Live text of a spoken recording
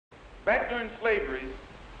Back during slavery,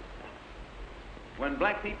 when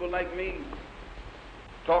black people like me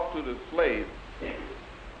talked to the slaves,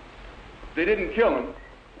 they didn't kill him.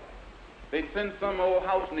 They'd send some old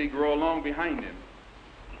house Negro along behind him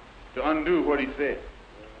to undo what he said.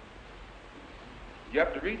 You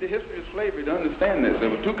have to read the history of slavery to understand this. There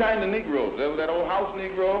were two kinds of Negroes. There was that old house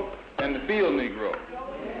Negro and the field Negro.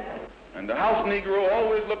 And the house Negro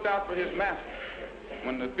always looked out for his master.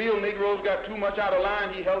 When the field Negroes got too much out of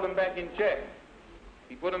line, he held them back in check.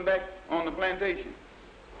 He put them back on the plantation.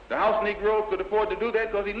 The house Negro could afford to do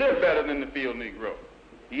that because he lived better than the field Negro.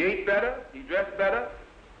 He ate better, he dressed better,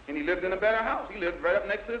 and he lived in a better house. He lived right up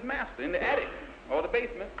next to his master in the attic or the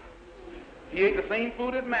basement. He ate the same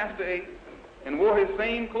food his master ate and wore his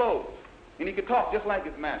same clothes. And he could talk just like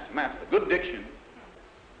his master. Good diction.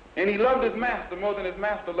 And he loved his master more than his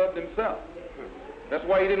master loved himself. That's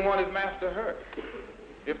why he didn't want his master hurt.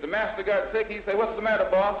 If the master got sick, he'd say, "What's the matter,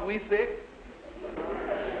 boss? We sick?"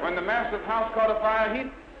 When the master's house caught a fire,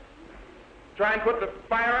 he'd try and put the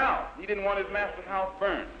fire out. He didn't want his master's house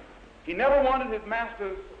burned. He never wanted his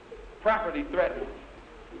master's property threatened.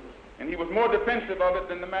 And he was more defensive of it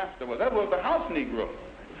than the master was. That was the house Negro.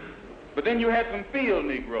 But then you had some field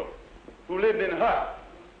Negroes who lived in huts,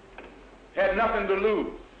 had nothing to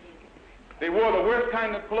lose. They wore the worst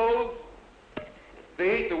kind of clothes, they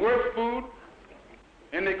ate the worst food,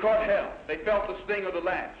 and they caught hell. They felt the sting of the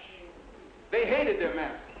lash. They hated their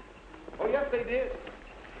master. Oh, yes, they did.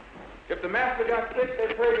 If the master got sick,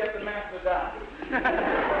 they prayed that the master died.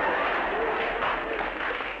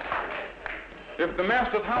 If the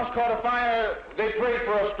master's house caught a fire, they prayed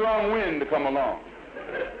for a strong wind to come along.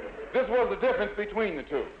 This was the difference between the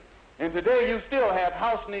two. And today you still have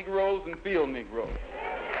house Negroes and field Negroes.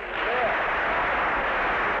 Yeah.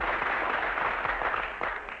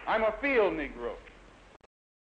 I'm a field Negro.